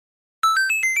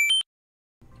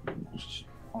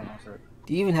Hold on a sec.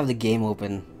 Do you even have the game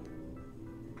open?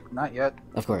 Not yet.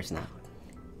 Of course not.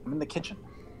 I'm in the kitchen.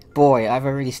 Boy, I've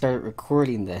already started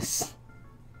recording this.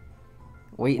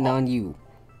 Waiting on you.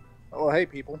 Oh, hey,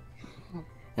 people.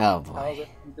 Oh boy.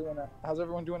 How's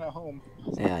everyone doing at home?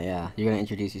 Yeah. You're gonna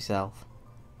introduce yourself?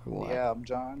 Or what? Yeah, I'm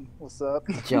John. What's up?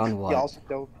 John what? Y'all should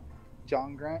know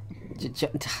John Grant.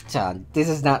 John, this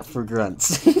is not for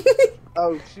grunts.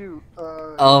 Oh, shoot.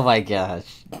 Oh my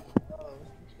gosh.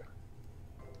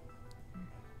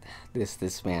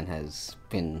 This man has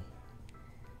been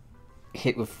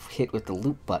hit with the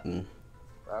loop button.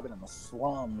 I've been in the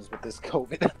slums with this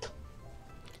COVID.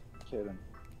 Kidding.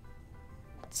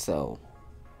 So,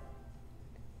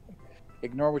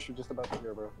 Ignore what you're just about to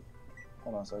hear, bro.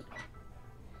 Hold on a sec.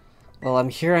 well, I'm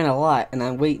hearing a lot, and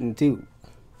I'm waiting too.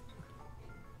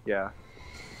 Yeah.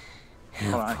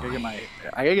 Oh, Hold on, I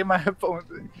gotta get my headphones.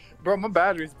 Bro, my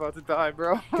battery's about to die,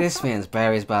 bro. This man's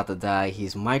battery's about to die.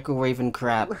 He's microwaving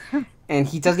crap, and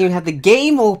he doesn't even have the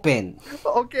game open.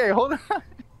 Okay, hold on.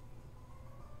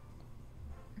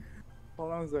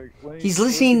 Hold on a sec. He's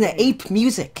listening to ape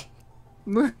music.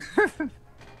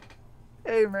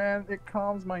 Hey man, it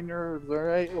calms my nerves,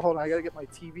 alright? Hold on, I gotta get my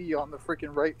TV on the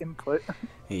freaking right input.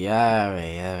 Yeah,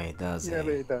 it does. Yeah,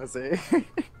 it does, eh?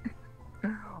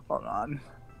 Hold on.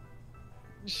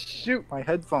 Shoot, my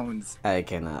headphones. I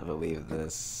cannot believe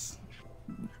this.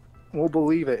 We'll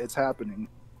believe it, it's happening.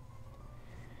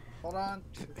 Hold on.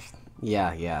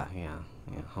 Yeah.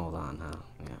 Hold on, huh?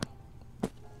 Yeah.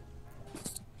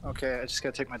 Okay, I just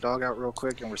gotta take my dog out real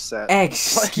quick and we're set.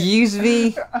 Excuse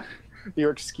me?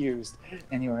 You're excused.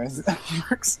 Anyways,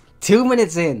 2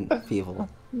 minutes in, people.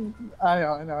 I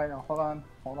know.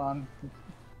 Hold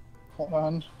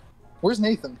on. Where's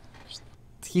Nathan?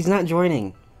 He's not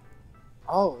joining.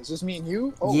 Oh, is this me and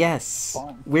you? Oh, Yes.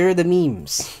 fine. Where are the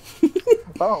memes?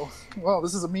 Oh, well,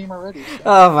 this is a meme already.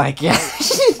 Oh my gosh.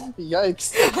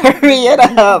 Yikes. Hurry it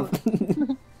up.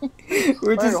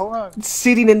 We're Alright, just hold on.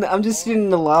 sitting in I'm just sitting in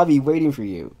the lobby waiting for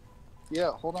you.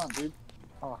 Yeah, hold on, dude.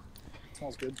 Oh, it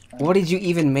smells good. What did you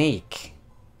even make?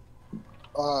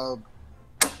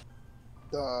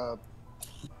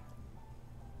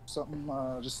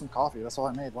 Just some coffee. That's all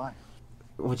I made. Why?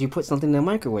 Would you put something in the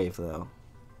microwave though?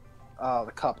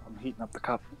 The cup. I'm heating up the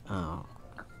cup. Oh.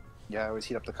 Yeah, I always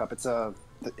heat up the cup.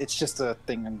 It's just a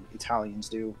thing Italians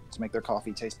do to make their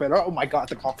coffee taste better. Oh my god,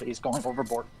 the coffee is going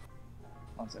overboard.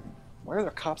 1 second. Where are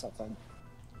there cops outside?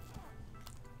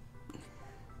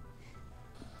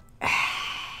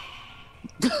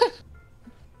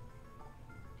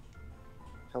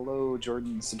 Hello,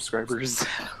 Jordan subscribers.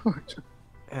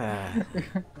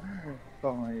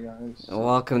 Oh my gosh.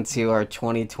 Welcome to our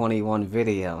 2021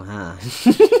 video, huh?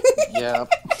 Yeah.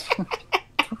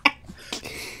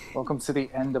 Welcome to the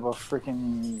end of a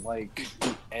freaking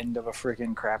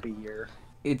crappy year.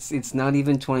 It's not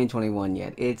even 2021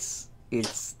 yet. It's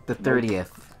the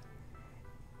 30th.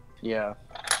 Yeah.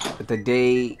 The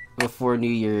day before New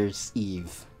Year's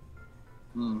Eve.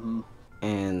 Mm-hmm.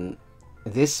 And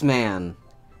this man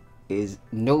is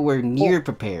nowhere near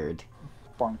prepared.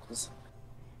 Barnacles.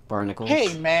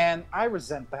 Hey man, I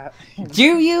resent that.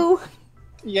 Do you?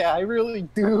 Yeah, I really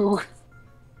do.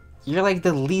 You're like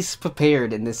the least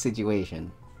prepared in this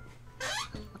situation.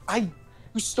 You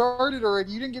started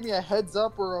already. You didn't give me a heads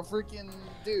up or a freaking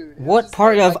dude. What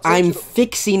part of I'm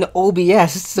fixing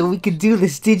OBS so we could do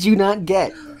this did you not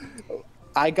get?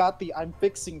 I got the I'm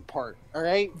fixing part,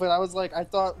 alright? But I was like,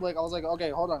 okay,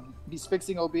 hold on. He's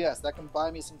fixing OBS. That can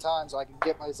buy me some time so I can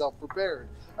get myself prepared,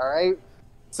 alright?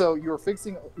 So you were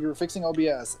fixing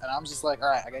OBS, and I'm just like,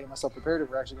 alright, I gotta get myself prepared if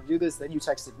we're actually gonna do this. Then you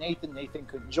texted Nathan. Nathan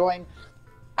couldn't join.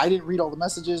 I didn't read all the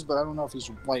messages, but I don't know if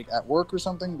he's like at work or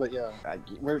something. But yeah,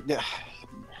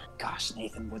 gosh,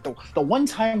 Nathan, the one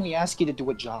time we ask you to do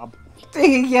a job.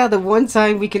 Yeah, the one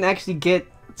time we can actually get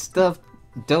stuff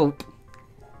dope.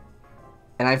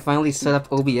 And I finally set up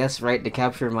OBS right to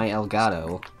capture my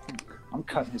Elgato. I'm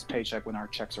cutting his paycheck when our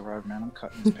checks arrive, man. I'm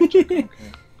cutting his paycheck. Okay.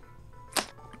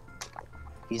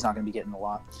 He's not gonna be getting a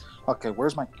lot. Okay,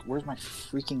 where's my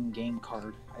freaking game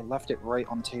card? I left it right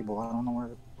on the table. I don't know where.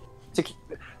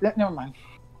 Never mind.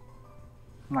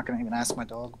 I'm not gonna even ask my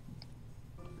dog.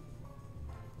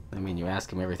 I mean, you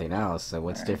ask him everything else, so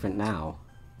what's different now?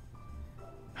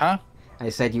 Huh? I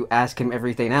said you ask him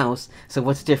everything else, so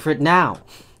what's different now?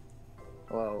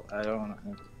 Well, I don't.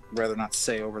 I'd rather not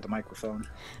say over the microphone.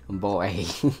 Boy.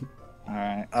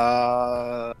 Alright,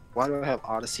 why do I have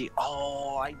Odyssey?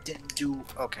 Oh, I didn't do...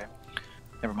 Okay,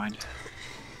 never mind.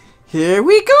 Here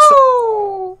we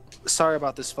go! Sorry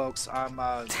about this, folks. I'm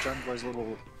John Boy's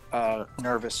little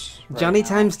nervous. Right Johnny now.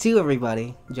 times 2,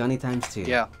 everybody. Johnny times 2.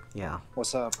 Yeah. Yeah.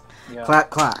 What's up? Yeah. Clap,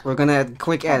 clap. We're gonna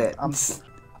quick edit. Alright.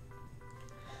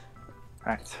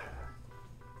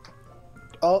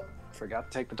 Oh, forgot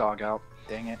to take the dog out.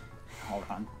 Dang it. Hold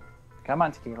on. Come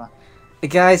on, Tequila.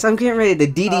 Guys, I'm getting ready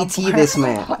to DDT this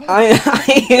man. I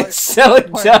am so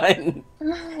done.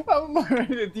 I'm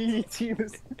ready to DDT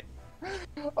this.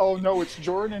 Oh no, it's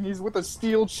Jordan and he's with a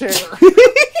steel chair.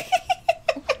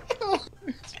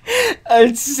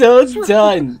 I'm so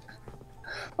done.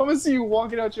 I'm gonna see you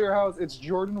walking out your house. It's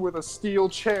Jordan with a steel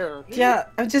chair. Yeah,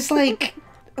 I'm just like,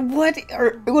 what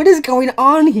is going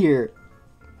on here?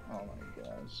 Oh my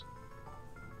gosh.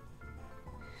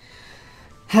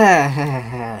 Ha ha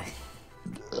ha.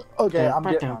 Okay, I'm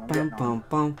getting on.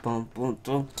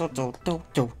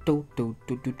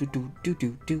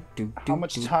 How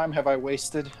much time have I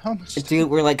wasted? How much time? Dude,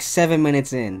 we're like 7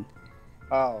 minutes in.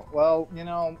 Oh, well, you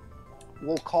know,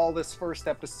 we'll call this first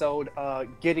episode,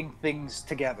 Getting Things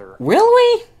Together. Will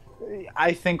we?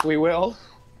 I think we will.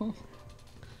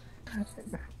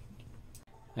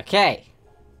 Okay.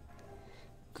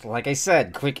 Like I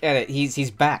said, quick edit. He's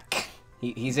back.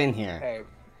 He's in here. Hey,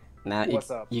 Now, what's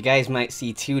up? You guys might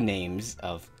see 2 names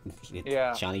of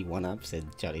Yeah. Johnny 1-Ups and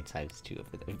Johnny times 2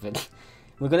 over there, but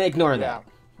we're gonna ignore that.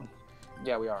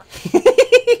 Yeah, we are.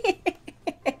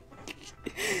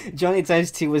 Johnny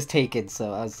times 2 was taken,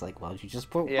 so I was like, well, you just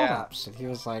put Yeah. 1-Ups. And he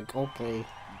was like, okay.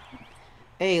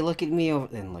 Hey, look at me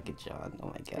over and look at John. Oh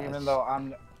my gosh. Even though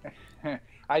I'm...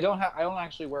 I don't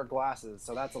actually wear glasses,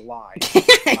 so that's a lie.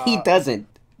 He doesn't.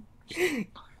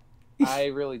 I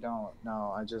really don't.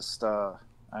 No, I just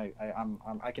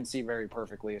I can see very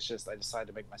perfectly. It's just I decided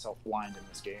to make myself blind in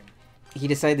this game. He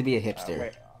decided to be a hipster.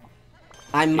 Wait,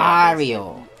 I'm yeah,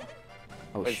 Mario.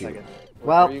 Oh wait a shoot. second.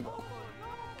 Well- Where you go?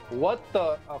 What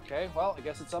the? Okay, well, I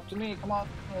guess it's up to me. Come on,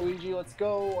 Luigi, let's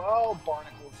go. Oh,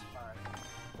 barnacles. All right.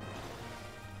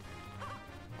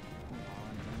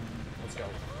 Let's go.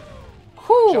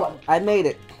 Whew, Jump. I made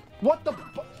it. What the?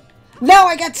 No,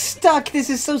 I got stuck. This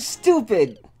is so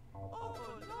stupid.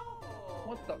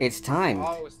 What the? It's time.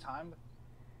 Oh, it's time.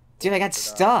 Dude, I got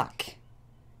stuck.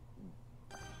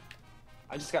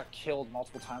 I just got killed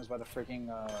multiple times by the freaking,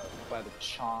 by the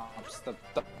chomps, the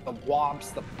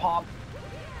womps, the pomp.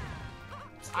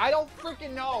 I don't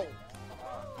freaking know!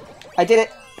 I did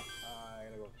it. I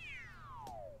gotta go.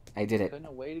 I did You it. couldn't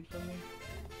have waited for me?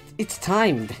 It's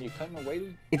timed. You couldn't have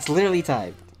waited? It's literally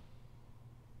timed.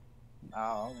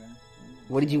 Oh, okay.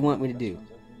 What did you want me to do?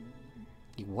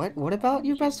 What? What about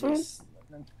your best friend?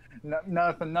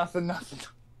 Nothing, nothing,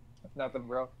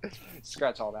 bro.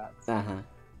 Scratch all that. Uh-huh.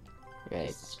 Right.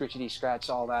 Scritchity scratch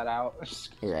all that out.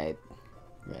 Right.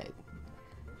 Right.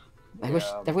 I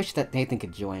Yeah. wish that Nathan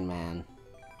could join, man.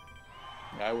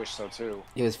 Yeah, I wish so too.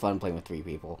 It was fun playing with 3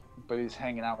 people. But he's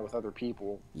hanging out with other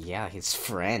people. Yeah, his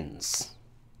friends.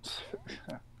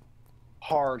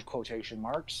 Hard quotation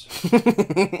marks.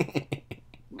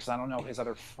 Because I don't know his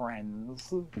other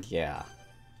friends. Yeah.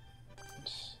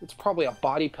 It's probably a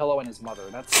body pillow and his mother.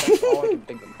 That's all I can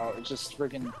think about. It's just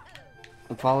freaking.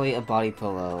 Probably a body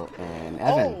pillow and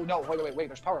Evan. Oh no! Wait!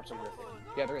 There's power ups over here.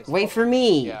 Yeah, there is. Wait Oh, for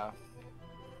me. Yeah.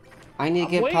 I need to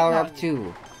I'm get waiting power on up you.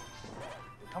 too.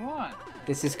 Come on.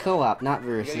 This is co-op, not You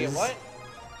versus. gotta get what?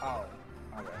 Oh.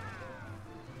 Okay.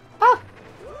 Ah!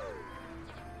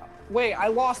 Wait, I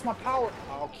lost my power.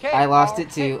 Okay. I lost it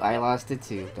okay. too. I lost it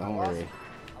too. Don't I worry.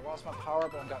 lost my power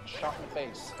up and got shot in the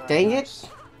face. All right, Dang nice. it.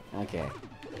 Okay.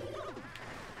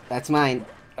 That's mine.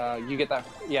 You get that?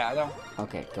 Yeah, I know.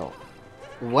 Okay, go.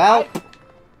 Well,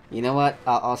 you know what?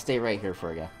 I'll stay right here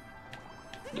for you.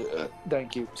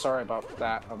 Thank you. Sorry about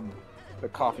that. The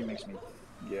coffee makes me.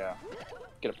 Yeah.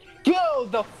 Get up. Go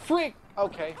the freak.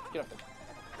 Okay, get up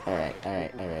there. Alright,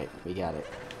 alright, alright. We got it.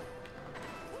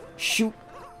 Shoot!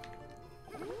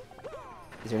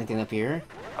 Is there anything up here?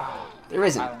 There I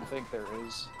isn't. don't think there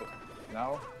is. But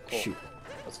no. Cool. Shoot.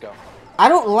 Let's go. I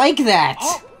don't like that!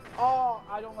 Oh,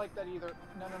 I don't like that either.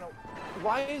 No.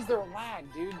 Why is there a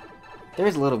lag, dude? There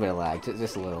is a little bit of lag,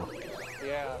 just a little.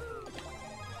 Yeah.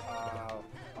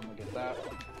 I'm gonna get that.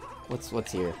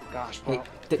 What's here? Gosh, bro.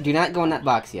 Hey, do not go in that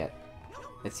box yet.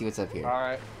 Let's see what's up here.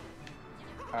 Alright.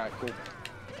 Alright, cool.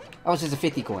 Oh, it's just a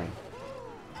 50 coin.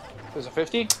 There's a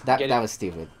 50? That Get that it. was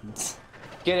stupid.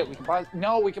 Get it. We can buy.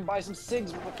 No, we can buy some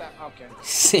SIGs with that. Okay.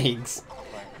 Sigs.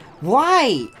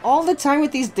 Why? All the time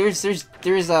with these, there's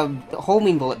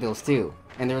homing bullet bills too,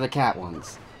 and they're the cat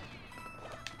ones.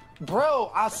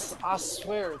 Bro, I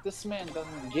swear, this man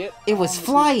doesn't get. It was on with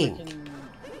flying. his freaking-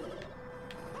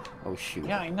 Oh shoot.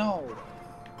 Yeah, I know.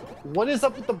 What is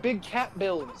up with the big cat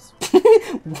bills?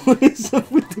 What is up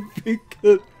with the big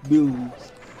cat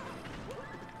bills?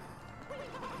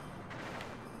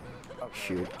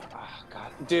 Shoot. Oh,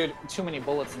 God. Dude, too many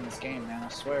bullets in this game, man, I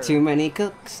swear. Too many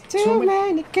cooks. Too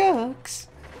many cooks.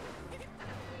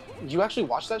 You actually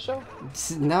watched that show?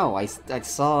 No, I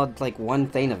saw like one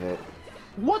thing of it.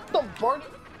 What the Barney?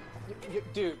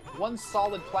 Dude, one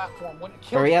solid platform wouldn't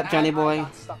kill Hurry me. up, Johnny boy.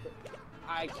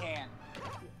 I can't.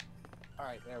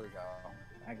 Alright, there we go.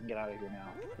 I can get out of here now.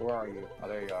 Where are you? Oh,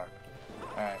 there you are.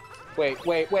 Alright. Wait.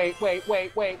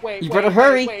 You better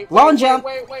hurry. Long jump.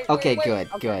 Okay,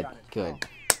 good.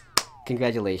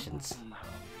 Congratulations.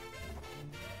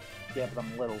 Yeah, but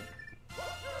I'm little.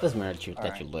 Doesn't matter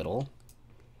that you're little.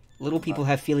 Little people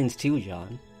have feelings too,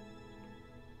 John.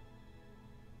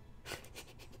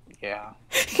 Yeah.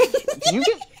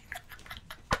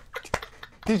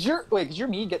 Did your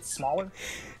me get smaller?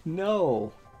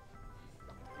 No.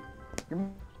 Your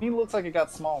me looks like it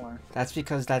got smaller. That's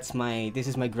because this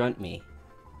is my grunt me.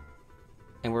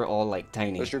 And we're all like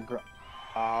tiny. What's your grunt?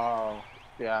 Oh.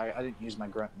 Yeah, I didn't use my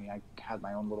grunt me. I had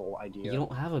my own little idea. You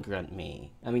don't have a grunt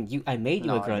me. I mean, I made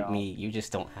you a grunt me. You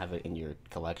just don't have it in your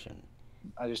collection.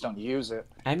 I just don't use it.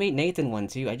 I made Nathan one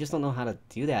too. I just don't know how to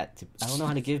do that. I don't know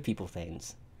how to give people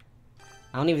things.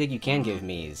 I don't even think you can give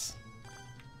me's.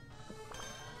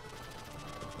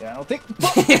 Yeah, I don't think.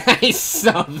 I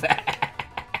saw that.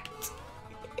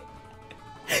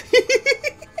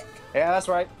 Yeah, that's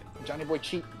right. Johnny boy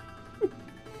cheat.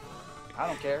 I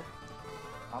don't care.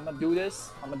 I'm gonna do this.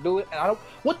 I'm gonna do it. And I don't.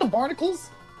 What the barnacles?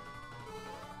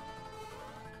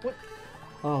 What?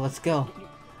 Oh, let's go.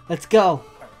 Let's go.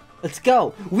 Let's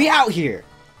go. We out here.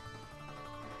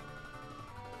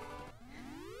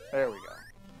 There we go.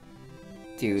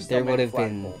 Dude, there would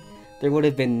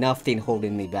have been nothing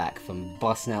holding me back from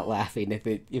busting out laughing if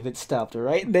it stopped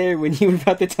right there when you were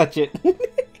about to touch it.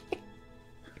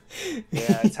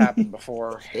 Yeah, it's happened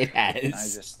before. It has.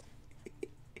 I just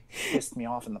pissed me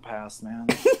off in the past, man.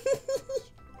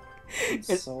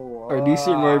 Our new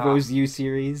Super Mario Bros. U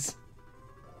series.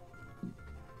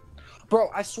 Bro,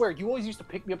 I swear, you always used to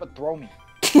pick me up and throw me.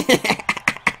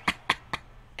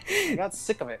 I got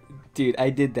sick of it. Dude, I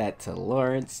did that to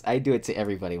Lawrence. I do it to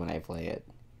everybody when I play it.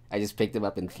 I just pick them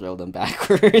up and throw them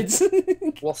backwards.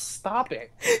 Well, stop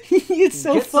it. It's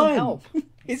so Get fun. some help.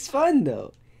 It's fun,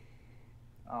 though.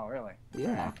 Oh, really?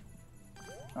 Yeah.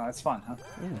 Oh, it's fun, huh?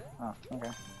 Yeah. Oh,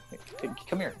 okay. Hey,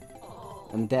 come here.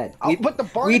 I'm dead. But the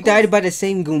we died by the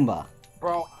same Goomba.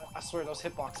 Bro, I swear that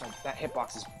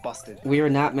hitbox is busted. We are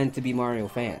not meant to be Mario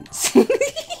fans.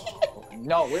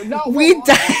 No, we're not. We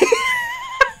died.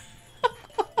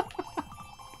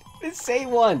 The same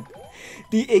one.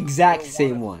 The exact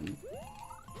same one.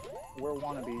 We're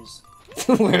wannabes.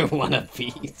 We're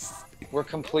wannabes. We're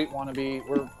complete wannabe.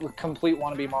 We're complete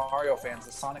wannabe Mario fans.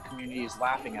 The Sonic community is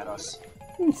laughing at us.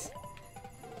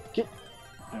 Get.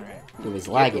 All right. It was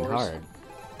lagging hard.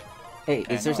 Hey,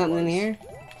 is there something in here?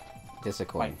 Just a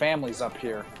coin. My family's up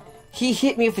here. He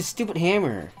hit me with his stupid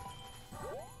hammer.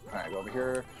 All right, go over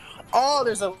here. Oh,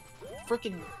 there's a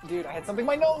freaking dude. I had something in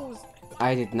my nose.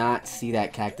 I did not see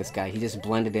that cactus guy. He just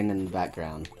blended in the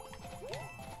background.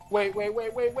 Wait, not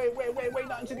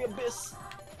into the abyss.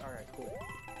 All right, cool.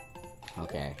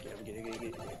 Okay. Get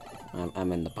it.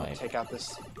 I'm in the pipe. Take out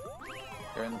this.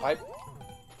 You're in the pipe?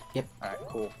 Yep. All right,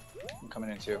 cool. I'm coming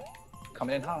in too.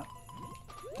 Coming in hot.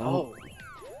 Oh.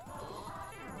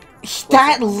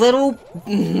 That little...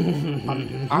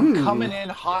 I'm coming in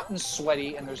hot and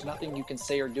sweaty, and there's nothing you can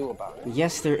say or do about it.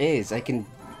 Yes, there is. I can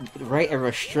write a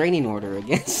restraining order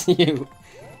against you.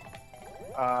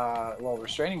 Well,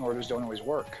 restraining orders don't always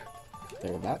work.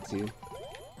 They're about to.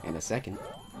 In a second.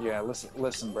 Yeah,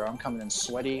 listen, bro. I'm coming in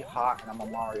sweaty, hot, and I'm a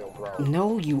Mario, bro.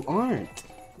 No, you aren't.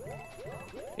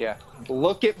 Yeah.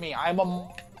 Look at me. I'm a...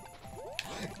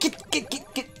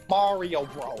 Get Mario,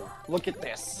 bro. Look at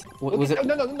this. What was it?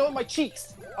 No, my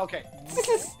cheeks. Okay.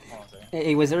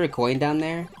 Hey, was there a coin down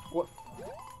there? What?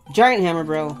 Giant hammer,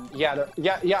 bro. Yeah,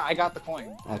 I got the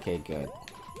coin. Okay, good.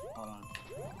 Hold on.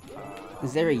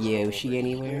 Is there a Yoshi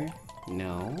anywhere?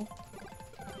 No.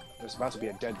 There's about to be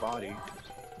a dead body.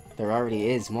 There already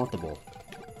is multiple.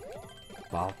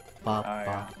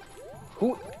 Yeah.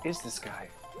 Who is this guy?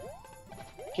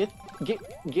 Get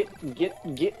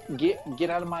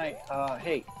out of my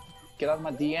hey, get out of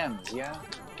my DMs, yeah?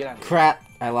 Get out of here. Crap,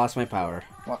 I lost my power.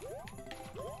 What?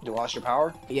 You lost your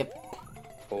power? Yep.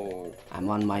 Oh. I'm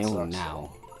on my own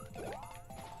now.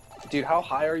 Dude, how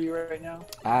high are you right now?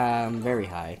 Very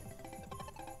high.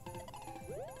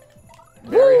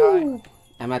 Very high?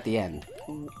 I'm at the end.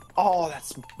 Oh,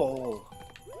 that's bull.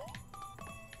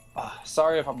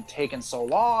 Sorry if I'm taking so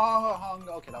long.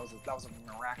 Okay, that was a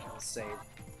miraculous save.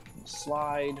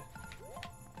 Slide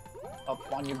up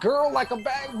on your girl like a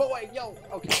bag boy, yo.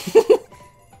 Okay.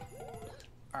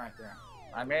 Alright, there.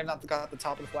 I may have not got the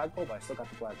top of the flagpole, but I still got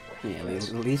the flagpole. Yeah, at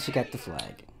least you got the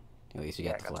flag. At least you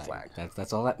got Yeah, the I got flag. the flag.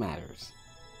 That's all that matters.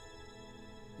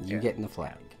 You getting the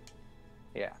flag.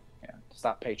 Yeah.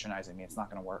 Stop patronizing me. It's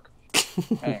not gonna work.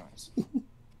 Anyways.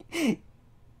 You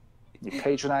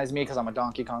patronize me because I'm a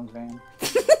Donkey Kong fan?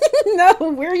 No,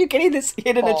 where are you getting this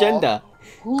hidden agenda?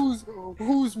 Who's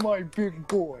my big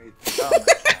boy?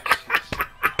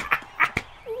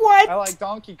 What? I like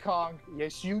Donkey Kong.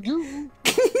 Yes, you do.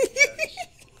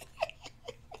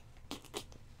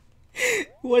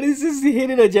 What is this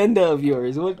hidden agenda of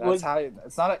yours? That's how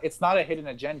it's not a hidden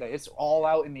agenda. It's all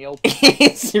out in the open.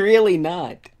 It's really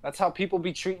not. That's how people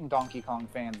be treating Donkey Kong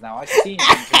fans now. I've seen it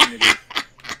in the community.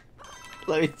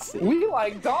 Let me see. We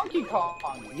like Donkey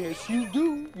Kong. Yes, you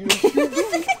do. Yes, you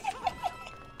do.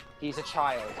 He's a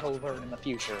child. He'll learn in the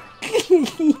future.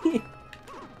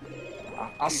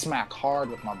 I'll smack hard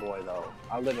with my boy though.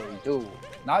 I literally do.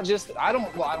 Not just I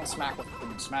don't smack with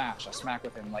him in Smash. I smack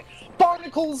with him like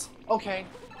Barnacles. Okay,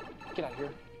 get out of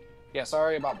here. Yeah,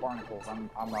 sorry about Barnacles.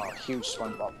 I'm a huge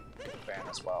SpongeBob fan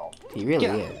as well. He really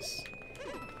is.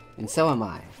 And so am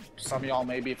I. Some of y'all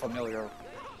may be familiar.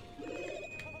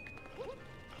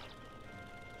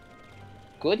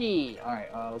 Goody. All right,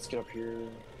 let's get up here.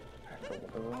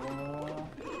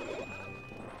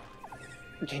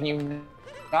 Can you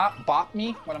not bop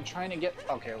me when I'm trying to get?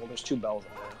 Okay, well, there's two bells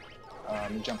up there.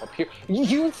 Let me jump up here.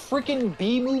 You freaking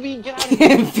B movie, get out of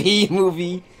here! B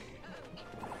movie.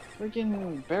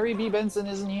 Freaking Barry B. Benson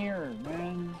isn't here,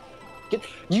 man. Get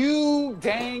you,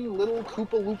 dang little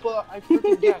Koopa Loopa! I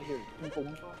freaking get out of here, Koopa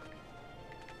Loompa.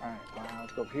 All right,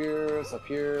 let's go up here. It's up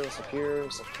here. It's up here.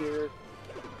 It's up here.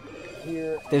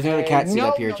 Here. There's another cat suit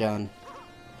up here, John.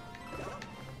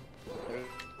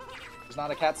 There's not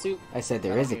a cat suit? I said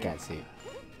there is a cat suit.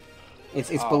 It's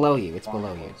below you. It's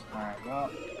below you. Alright,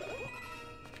 well.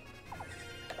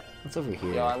 What's over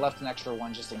here? Yo, I left an extra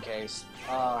one just in case.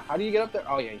 How do you get up there?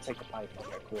 Oh yeah, you take the pipe.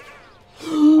 Okay, cool.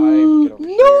 Pipe, get over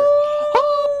here.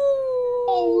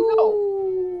 Oh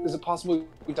no! Is it possible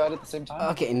we died at the same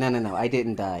time? Okay, no. I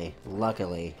didn't die.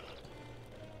 Luckily.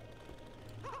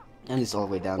 I'm just all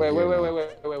the way down here. Wait.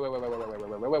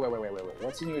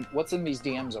 What's in these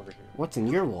DMs over here? What's in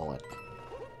your wallet?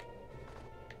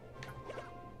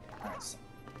 Alright.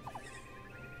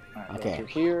 Okay.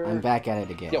 Here. I'm back at it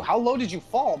again. Yo, how low did you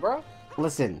fall, bro?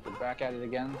 Listen. We're back at it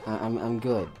again. I'm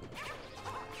good.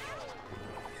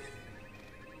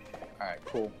 Alright,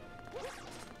 cool.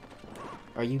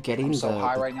 Are you getting I'm so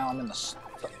high right now, I'm in the...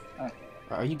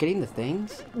 Are you getting the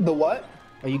things? The what?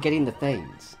 Are you getting the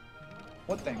things?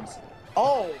 What things?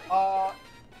 Oh,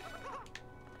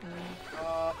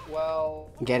 well...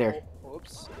 Get her.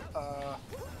 Whoops.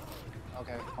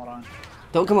 Okay, hold on.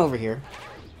 Don't come over here.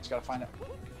 Just gotta find it.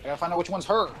 I gotta find out which one's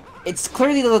her. It's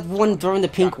clearly the one throwing the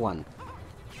pink one.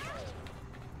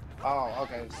 Oh,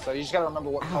 okay. So you just gotta remember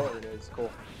what color it is. Cool.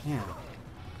 Yeah.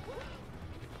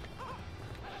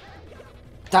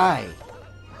 Die.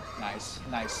 Nice.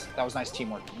 That was nice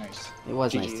teamwork. Nice. It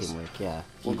was GGs. nice teamwork. Yeah.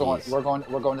 We're going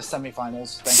to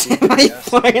semifinals. Thank you.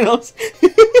 Semifinals.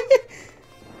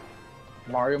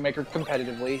 Mario Maker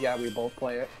competitively. Yeah, we both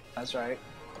play it. That's right.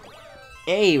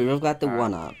 Hey, we both got the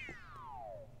one up.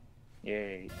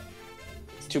 Yay.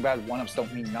 It's too bad one-ups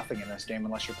don't mean nothing in this game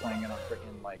unless you're playing in a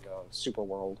freaking, like, super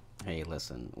world. Hey,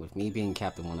 listen. With me being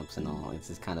Captain One-Ups and all, it's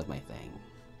just kind of my thing.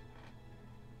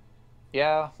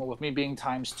 Yeah, well, with me being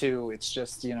 ×2, it's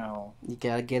just, you know... You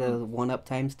gotta get a 1-up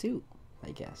 ×2,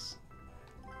 I guess.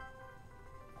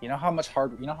 You know how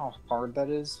hard that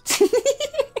is?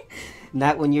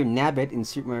 Not when you're Nabbit in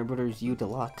Super Mario Bros. U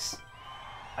Deluxe.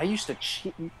 I used to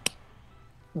cheat...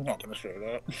 I'm not gonna say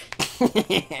that.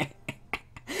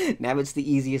 Nabbit's the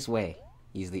easiest way.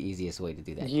 He's the easiest way to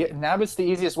do that. Yeah, Nabbit's the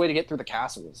easiest way to get through the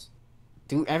castles.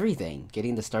 Do everything.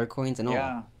 Getting the star coins and all.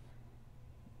 Yeah.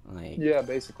 Like... Yeah,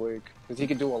 basically. Because he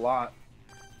could do a lot.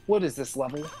 What is this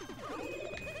level?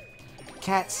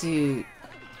 Catsuit.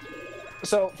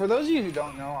 So, for those of you who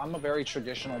don't know, I'm a very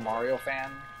traditional Mario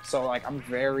fan. So, like, I'm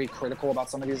very critical about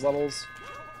some of these levels.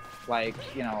 Like,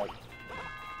 you know...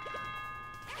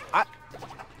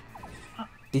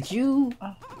 Did you...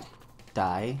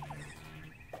 die?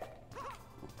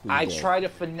 I tried to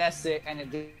finesse it, and it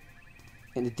didn't...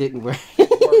 And it didn't work.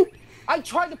 I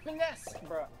tried to finesse!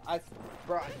 Bro, I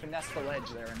finessed the ledge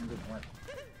there, and it didn't work.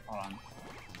 Hold on.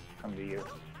 Come to you.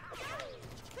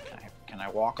 Can I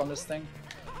walk on this thing?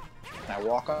 Can I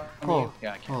walk on you?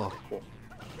 Yeah, I can. Oh. Cool.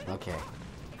 Okay.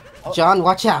 Oh. John,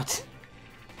 watch out!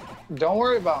 Don't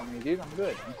worry about me, dude. I'm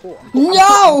good. I'm cool.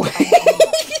 No!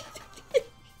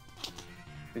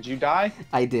 Did you die?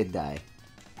 I did die.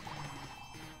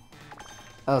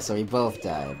 Oh, so we both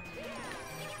died.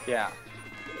 Yeah.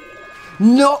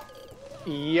 No!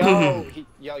 Yo,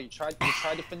 you tried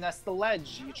to finesse the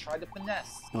ledge. You tried to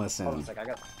finesse. Listen. Hold on a sec.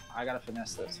 I gotta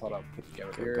finesse this. Hold up. Get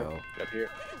up here. Go. Get up here.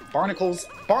 Barnacles.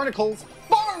 Barnacles.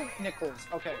 Barnacles.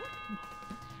 Okay.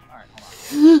 All right.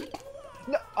 Hold on.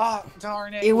 No, ah,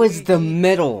 darn it. It was the Luigi.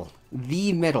 middle.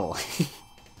 The middle.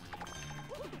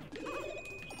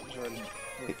 Jordan,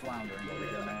 we're floundering over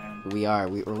here, man. We are.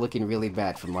 We're looking really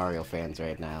bad for Mario fans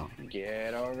right now.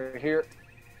 Get over here.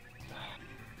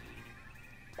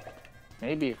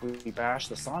 Maybe if we bash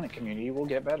the Sonic community, we'll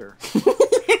get better.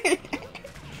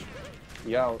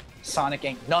 Yo, Sonic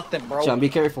ain't nothing, bro. John, be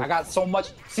careful. I got so much.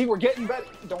 See, we're getting better.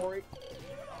 Don't worry.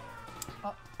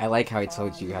 I like how I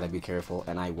told you how to be careful,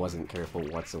 and I wasn't careful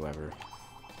whatsoever.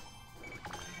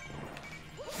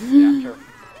 Yeah, I'm careful.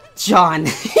 John!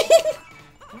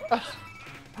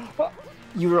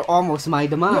 You were almost my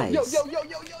demise. Yo.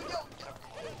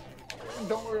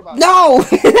 Don't worry about it. No!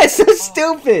 That's so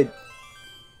stupid!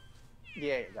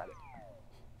 Yeah, you got it.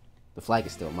 The flag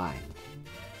is still mine.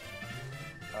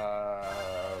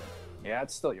 Yeah,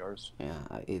 it's still yours. Yeah,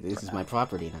 this is my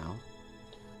property now.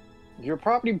 Your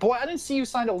property, boy. I didn't see you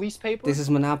sign a lease paper. This is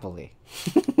Monopoly.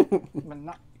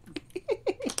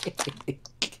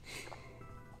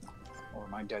 Or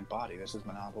my dead body. This is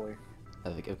Monopoly.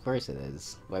 Of course it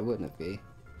is. Why wouldn't it be?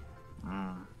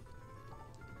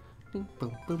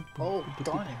 Oh,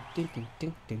 darn it.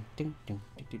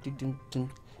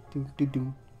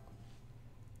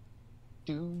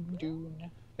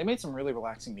 They made some really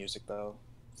relaxing music, though.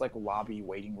 It's like lobby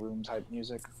waiting room type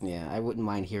music. Yeah, I wouldn't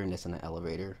mind hearing this in an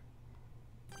elevator.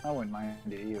 I wouldn't mind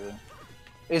it either.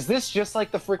 Is this just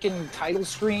like the freaking title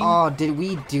screen? Oh, did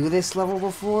we do this level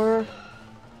before?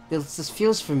 This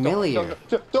feels familiar.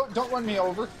 Don't run me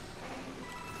over.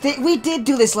 We did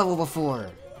do this level before.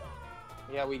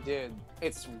 Yeah, we did.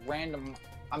 It's random.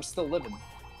 I'm still living.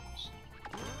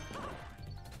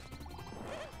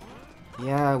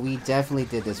 Yeah, we definitely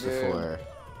did this Dude. before.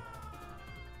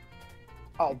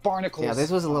 Oh, barnacles. Yeah, this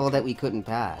was a level that we couldn't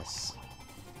pass.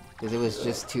 Because it was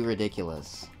just too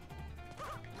ridiculous.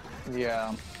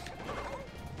 Yeah.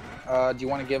 Do you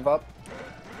want to give up?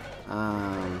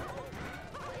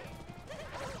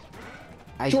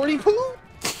 Jordy Poo?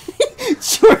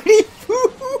 Jordy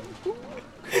Poo!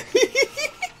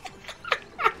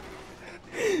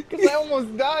 Because I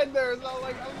almost died there, so I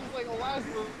was just like a last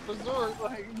resort.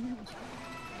 Like,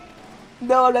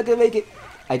 No, I'm not gonna make it.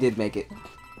 I did make it.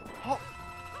 oh,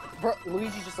 bro,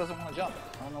 Luigi just doesn't want to jump.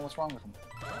 I don't know what's wrong with him.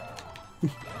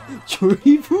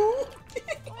 Jordy Poo?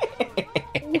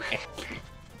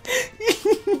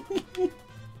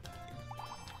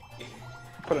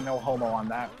 Put a no homo on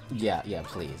that. Yeah,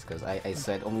 please, because I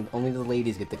said only the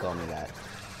ladies get to call me that.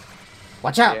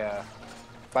 Watch out! Yeah.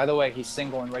 By the way, he's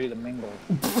single and ready to mingle.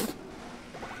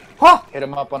 Huh! Hit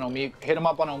him up on Omegle. Hit him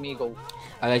up on Omegle.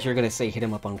 I thought you were gonna say hit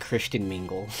him up on Christian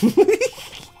Mingle.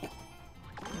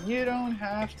 You don't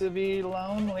have to be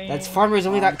lonely. That's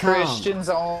farmersonly.com. Christians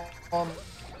on. Oh,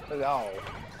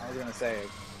 I was gonna say,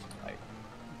 like,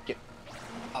 get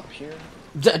up here.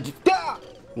 Ah!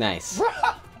 Nice.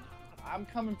 I'm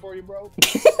coming for you, bro.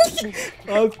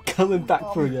 I'm coming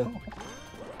back for you.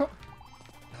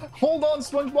 Hold on,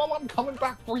 SpongeBob, I'm coming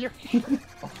back for you.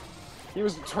 He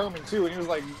was determined too, and he was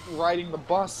like riding the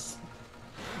bus.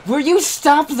 Will you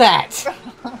stop that?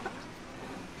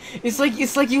 It's like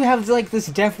you have like this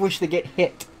death wish to get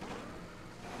hit.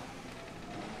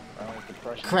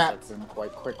 Depression Crap. sets in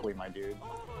quite quickly, my dude.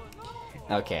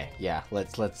 Okay, yeah,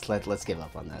 let's give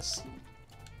up on this.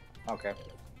 Okay.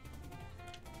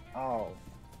 Oh.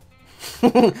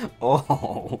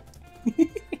 Oh.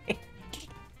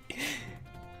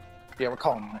 Yeah, we're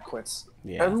calling it quits.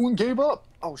 Yeah. Everyone gave up.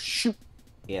 Oh shoot.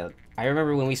 Yeah, I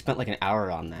remember when we spent like an hour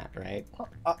on that, right?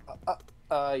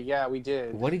 Yeah, we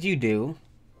did. What did you do?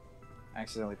 I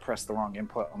accidentally pressed the wrong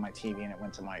input on my TV and it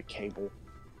went to my cable.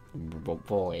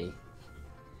 Boy.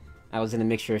 I was in a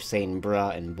mixture of saying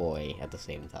bruh and boy at the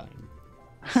same time.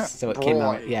 So it came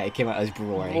out, yeah, it came out as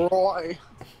broy. Roy.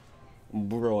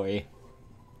 Broy.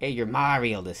 Hey, you're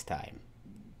Mario this time.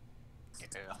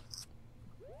 Yeah.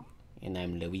 And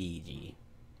I'm Luigi.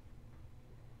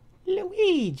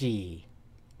 Luigi!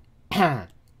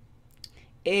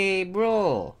 Hey,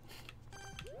 bro!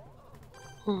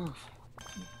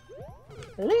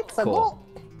 Let's Cool. go.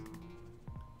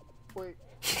 Wait.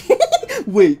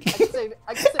 Wait. I can save it.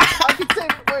 I can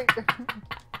save it.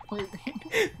 Wait.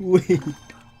 Wait.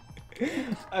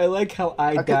 I like how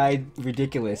I died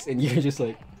ridiculous, and you're just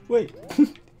like, wait.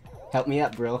 Help me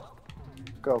out, bro.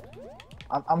 Go.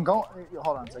 I'm going.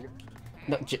 Hold on a second.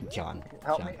 No, John.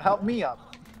 Help John. me. Help me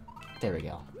up. There we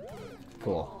go.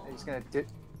 Cool. He's gonna.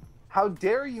 How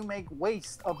dare you make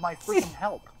waste of my freaking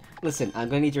help? Listen, I'm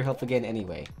gonna need your help again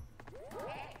anyway.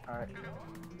 All right.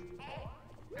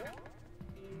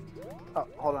 Oh,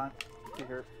 hold on.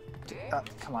 Here.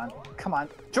 Come on. Come on.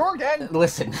 Jordan!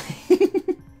 Listen.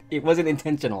 It wasn't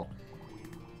intentional.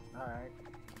 Alright.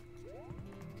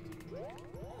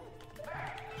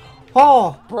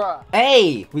 Oh! Bruh.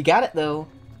 Hey! We got it, though.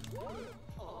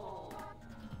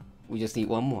 We just need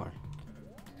one more.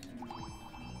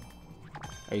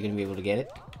 Are you gonna be able to get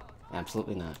it?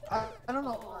 Absolutely not. I don't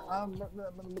know. I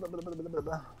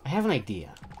have an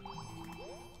idea.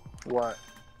 What?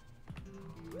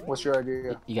 What's your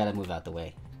idea? You gotta move out the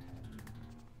way.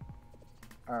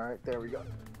 Alright, there we go.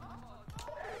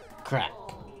 Crap.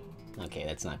 Okay,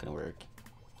 that's not gonna work.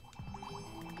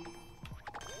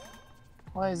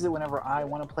 Why is it whenever I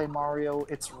want to play Mario,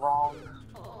 it's wrong?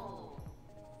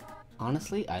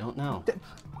 Honestly, I don't know.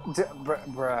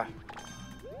 Bruh.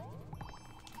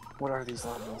 What are these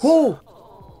levels? Whoa!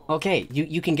 Okay,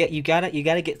 you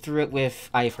gotta get through it with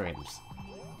iframes.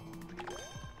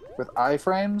 With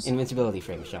iframes? Invincibility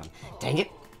frames, Sean. Dang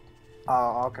it!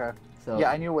 Oh, okay. So,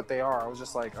 yeah, I knew what they are. I was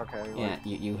just like, okay. Yeah,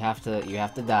 like... you have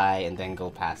to die and then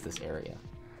go past this area.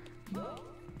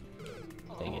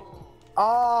 Dang it.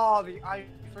 Oh, the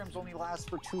iframes only last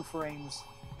for 2 frames.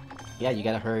 Yeah, you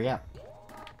gotta hurry up.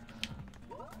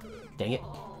 Dang it.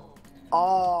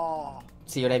 Oh.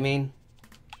 See what I mean?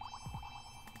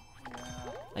 Yeah.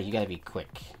 Like, you gotta be quick.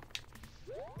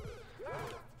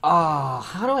 Oh,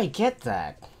 how do I get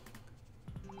that?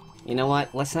 You know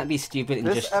what? Let's not be stupid and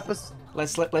This just episode.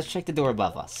 let's check the door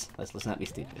above us. Let's not be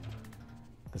stupid,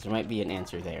 because there might be an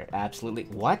answer there. Absolutely.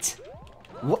 What?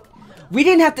 What? We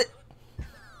didn't have to.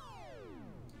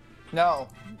 No.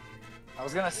 I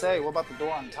was gonna say, what about the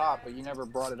door on top? But you never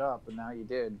brought it up, and now you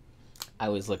did. I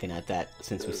was looking at that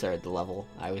since we started the level.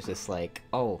 I was just like,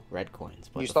 oh, red coins.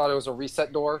 You thought it was a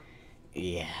reset door?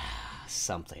 Yeah,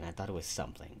 something. I thought it was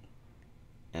something.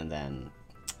 And then,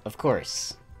 of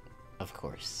course,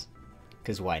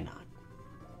 because why not?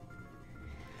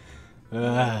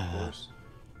 Of course.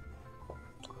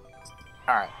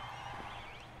 All right.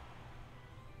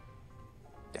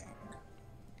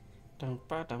 Dang.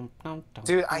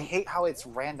 Dude, I hate how it's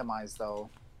randomized though.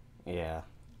 Yeah.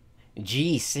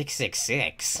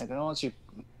 G666. I don't know what you.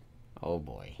 Oh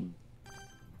boy.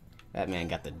 That man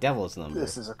got the devil's number.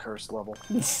 This is a cursed level.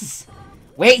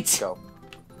 Wait! Go.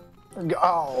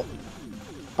 Oh.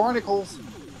 Barnacles.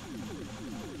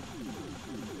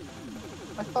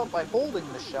 I thought by holding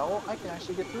the shell, I can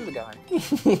actually get through the guy.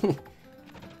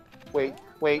 Wait.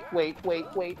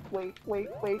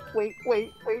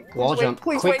 Wall jump,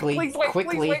 please quickly, wait, please wait,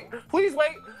 quickly. Please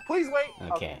wait.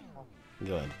 Okay.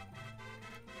 Good.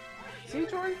 See,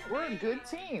 Jory, we're a good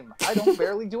team. I don't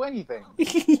barely do anything.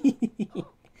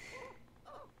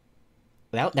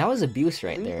 That was abuse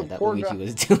right Leave there the that poor Luigi guy.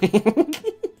 was doing.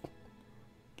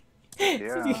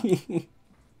 Yeah.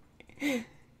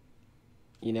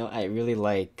 You know, I really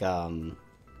like,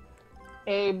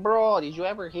 Hey, bro, did you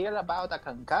ever hear about a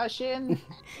concussion?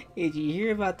 Did you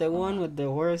hear about the one with the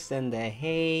horse and the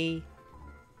hay?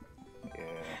 Yeah.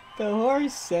 The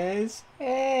horse says,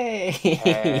 hey!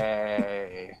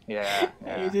 Hey. Yeah.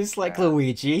 You're just like yeah.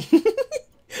 Luigi. We've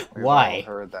Why? all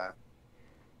heard that.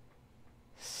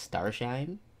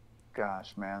 Starshine?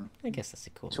 Gosh, man. I guess that's a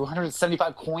cool.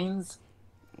 275 coins?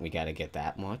 We gotta get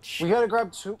that much. We gotta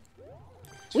grab 2.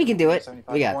 We can do it.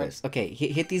 275 We got coins. this. Okay,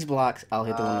 hit these blocks. I'll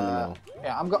hit the one in the middle.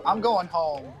 Yeah, I'm going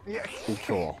home. Yeah.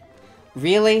 Cool.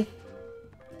 Really?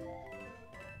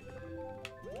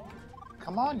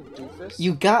 Come on, you doofus.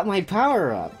 You got my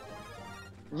power up.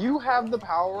 You have the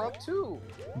power up too.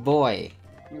 Boy.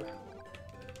 You.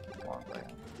 Hold on, wait.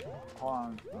 Hold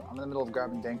on. I'm in the middle of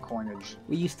grabbing dank coinage.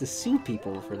 We used to sue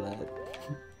people for that.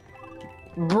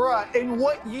 Bruh, in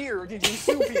what year did you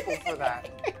sue people for that?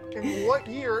 In what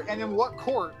year and in what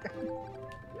court?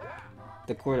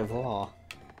 The court of law.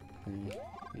 You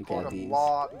Court got of these.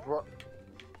 law, bruh.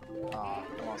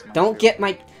 Don't get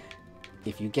my...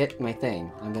 If you get my thing,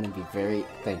 I'm gonna be very...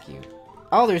 Thank you.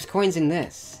 Oh, there's coins in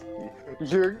this.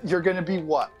 You're gonna be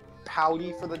what?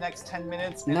 Pouty for the next 10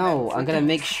 minutes? And No, then I'm gonna freaking-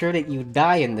 make sure that you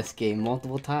die in this game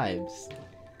multiple times.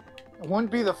 It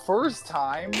wouldn't be the first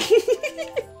time.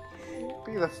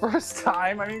 Be the first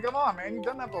time. I mean, come on, man. You've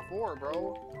done that before,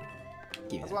 bro.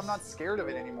 That's why I'm not scared of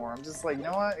it anymore. I'm just like, you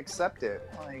know what? Accept it.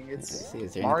 Like, it's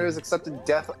Is there Mario's anything- accepted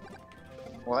death.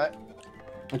 What?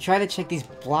 I'm trying to check these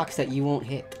blocks that you won't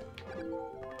hit.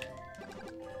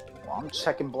 Well, I'm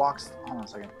checking blocks. Hold on a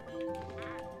second.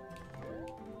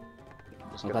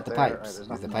 Just What get about the up there. pipes? Alright, there's Is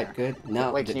the nothing pipe there. good?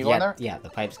 No. Wait, can you yeah, go in there? Yeah, the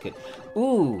pipe's good.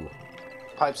 Ooh,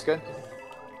 Pipe's good.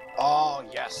 Oh,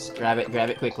 yes. Grab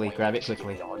it quickly, grab it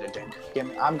quickly.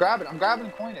 I'm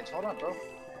grabbing coinage. Hold on, bro.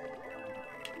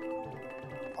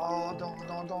 Oh, don't.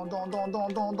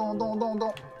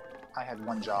 I had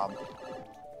one job.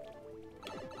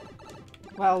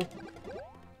 Well,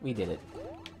 we did it.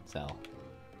 So.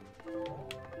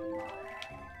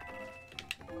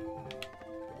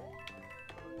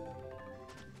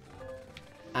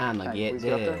 I'ma get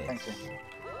this. Thank you.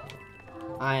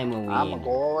 I'm a wiener. I'ma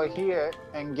go over here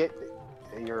and get.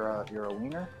 You're a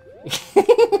wiener.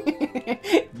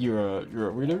 you're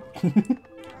a wiener.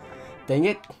 Dang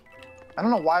it! I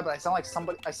don't know why, but I sound like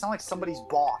somebody. I sound like somebody's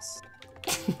boss.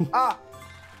 Ah!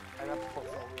 I got the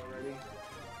portfolio already.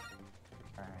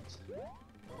 Alright.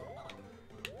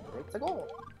 Break the goal.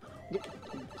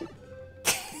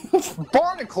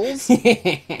 Barnacles!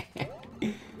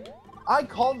 I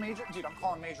called Major. Dude, I'm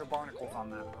calling Major Barnacles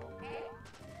on that, bro.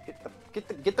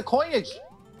 Get the coinage!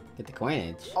 Get the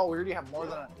coinage. Oh, we already have more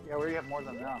than. Yeah, we already have more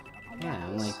than enough. Yeah,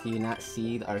 I'm like, do you not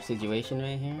see our situation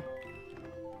right here?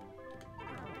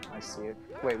 I see it.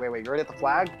 Wait. You're already at the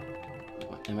flag?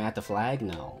 Am I at the flag?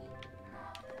 No.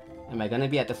 Am I gonna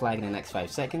be at the flag in the next 5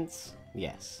 seconds?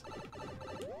 Yes.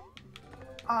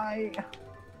 I...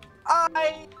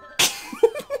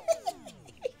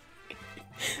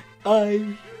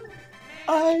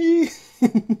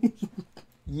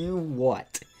 You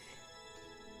what?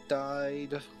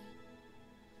 Died.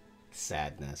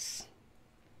 Sadness.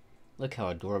 Look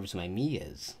how adorbs my me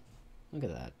is. Look at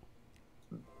that.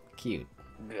 Cute.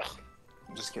 Ugh.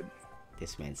 I'm just kidding.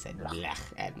 This man said blech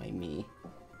at my me.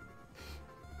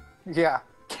 Yeah,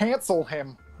 cancel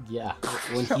him. Yeah,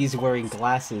 when he's wearing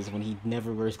glasses when he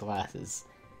never wears glasses.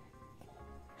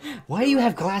 Why do you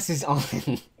have glasses on?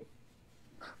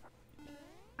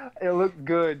 It looked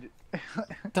good.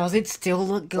 Does it still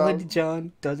look good,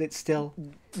 John? Does it still?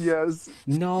 Yes.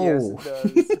 No. Yes,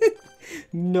 it does.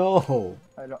 No.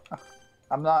 I don't.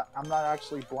 I'm not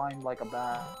actually blind like a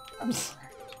bat. I'm sorry.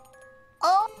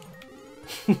 Oh!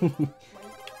 Get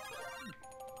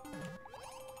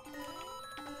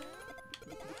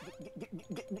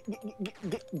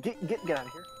out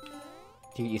of here.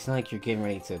 Dude, you sound like you're getting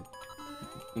ready to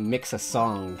mix a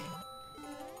song.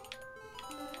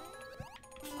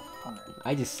 Right.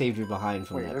 I just saved you behind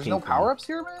from Wait, that there's pink no power-ups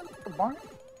here, man? For Barney?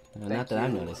 Not that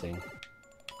I'm noticing.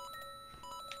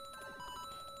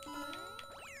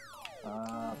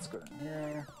 Let's go in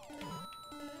here.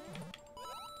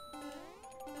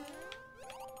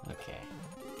 Okay.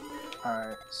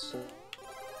 Alright, so...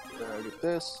 I get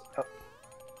this. Oh.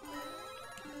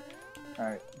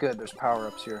 Alright, good. There's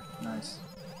power-ups here. Nice.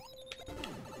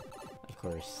 Of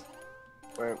course.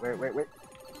 Wait.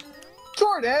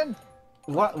 Jordan!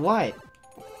 What?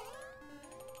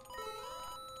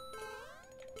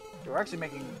 You're actually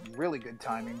making really good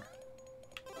timing.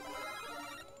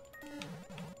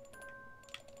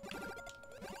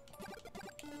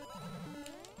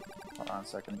 Hold on a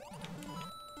second.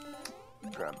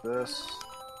 Grab this.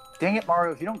 Dang it,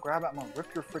 Mario, if you don't grab it, I'm gonna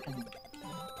rip your freaking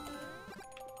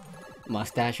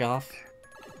Mustache off?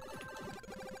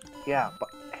 Yeah, but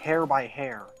hair by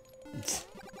hair.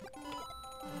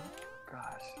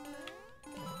 Gosh.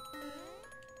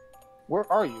 Where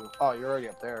are you? Oh, you're already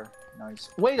up there. Nice.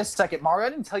 Wait a second, Mario. I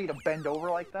didn't tell you to bend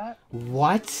over like that.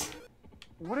 What?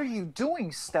 What are you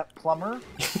doing, step plumber?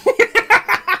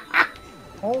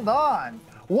 Hold on.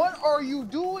 What are you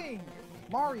doing,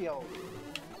 Mario?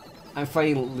 I'm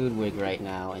fighting Ludwig right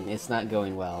now, and it's not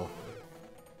going well.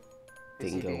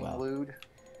 Is he being lewd?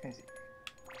 Is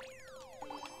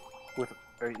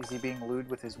he being lewd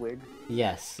with his wig?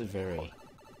 Yes, very.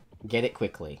 Get it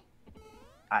quickly.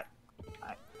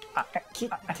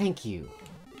 Thank you.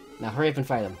 Now hurry up and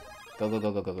fight him. Go.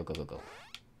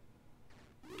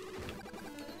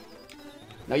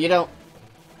 No, you don't.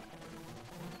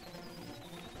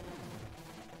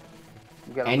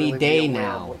 Any day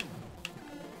now.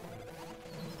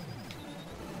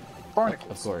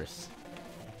 Barnacles. Of course.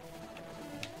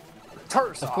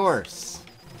 Tartar sauce. Of course.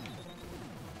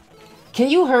 Can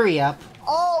you hurry up?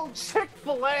 Oh,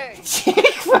 Chick-fil-A!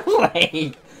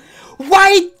 Chick-fil-A!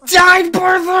 Why die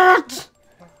for that?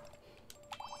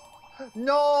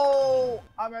 No!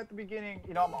 I'm at the beginning.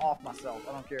 You know, I'm off myself.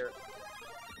 I don't care.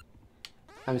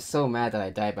 I'm so mad that I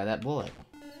died by that bullet.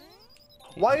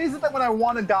 Why is it that when I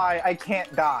want to die, I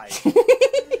can't die?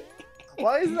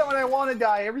 Why is it that when I want to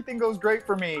die, everything goes great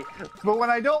for me, but when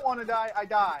I don't want to die, I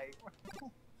die?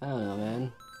 I don't know,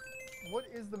 man. What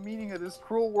is the meaning of this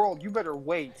cruel world? You better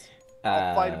wait.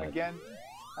 I'll fight him again.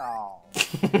 Oh.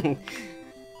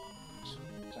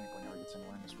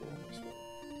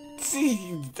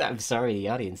 I'm sorry the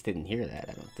audience didn't hear that,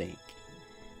 I don't think.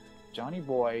 Johnny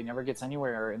Boy never gets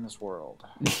anywhere in this world.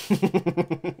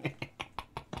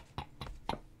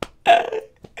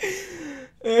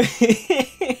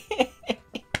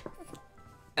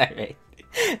 Alright.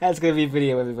 That's gonna be a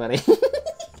video, everybody.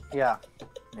 Yeah.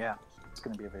 It's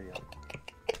gonna be a video.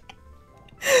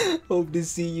 Hope to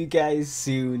see you guys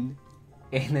soon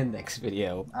in the next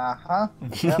video. Uh-huh.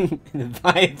 Yep.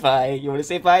 Bye-bye. You wanna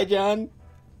say bye, John?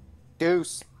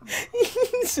 Deuce.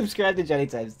 Subscribe to Johnny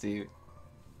Times 2.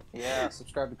 Yeah,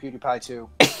 subscribe to PewDiePie too.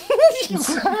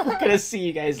 We're gonna see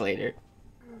you guys later.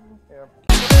 Yeah.